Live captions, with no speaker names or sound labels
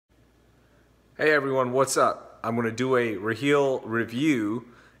Hey everyone, what's up? I'm going to do a Raheel review,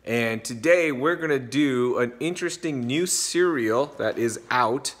 and today we're going to do an interesting new cereal that is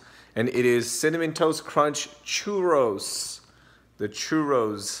out, and it is Cinnamon Toast Crunch Churros. The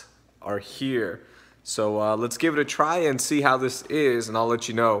churros are here. So let's give it a try and see how this is, and I'll let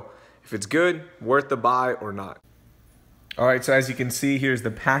you know if it's good, worth the buy or not. Alright, so as you can see, here's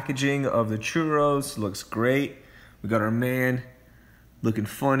the packaging of the churros. Looks great. We got our man looking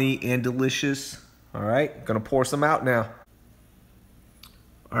funny and delicious. All right, gonna pour some out now.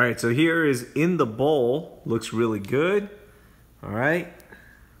 All right, so here is in the bowl. Looks really good. All right,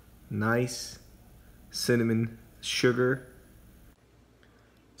 nice cinnamon sugar.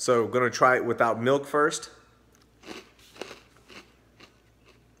 So gonna try it without milk first.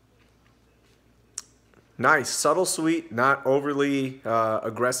 Nice, subtle sweet, not overly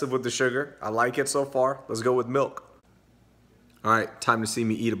aggressive with the sugar. I like it so far. Let's go with milk. All right, time to see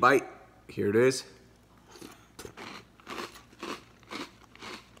me eat a bite. Here it is.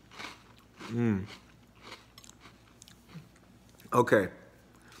 Okay.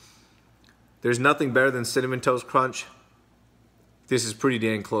 There's nothing better than Cinnamon Toast Crunch. This is pretty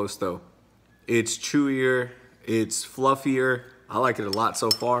dang close though. It's chewier, it's fluffier. I like it a lot so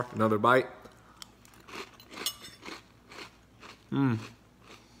far. Another bite.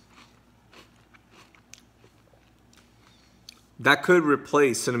 That could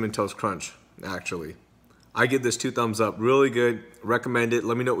replace Cinnamon Toast Crunch, actually. I give this 2 thumbs up. Really good. Recommend it.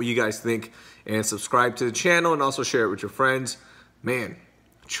 Let me know what you guys think. And subscribe to the channel and also share it with your friends. Man,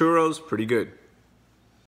 churros, pretty good.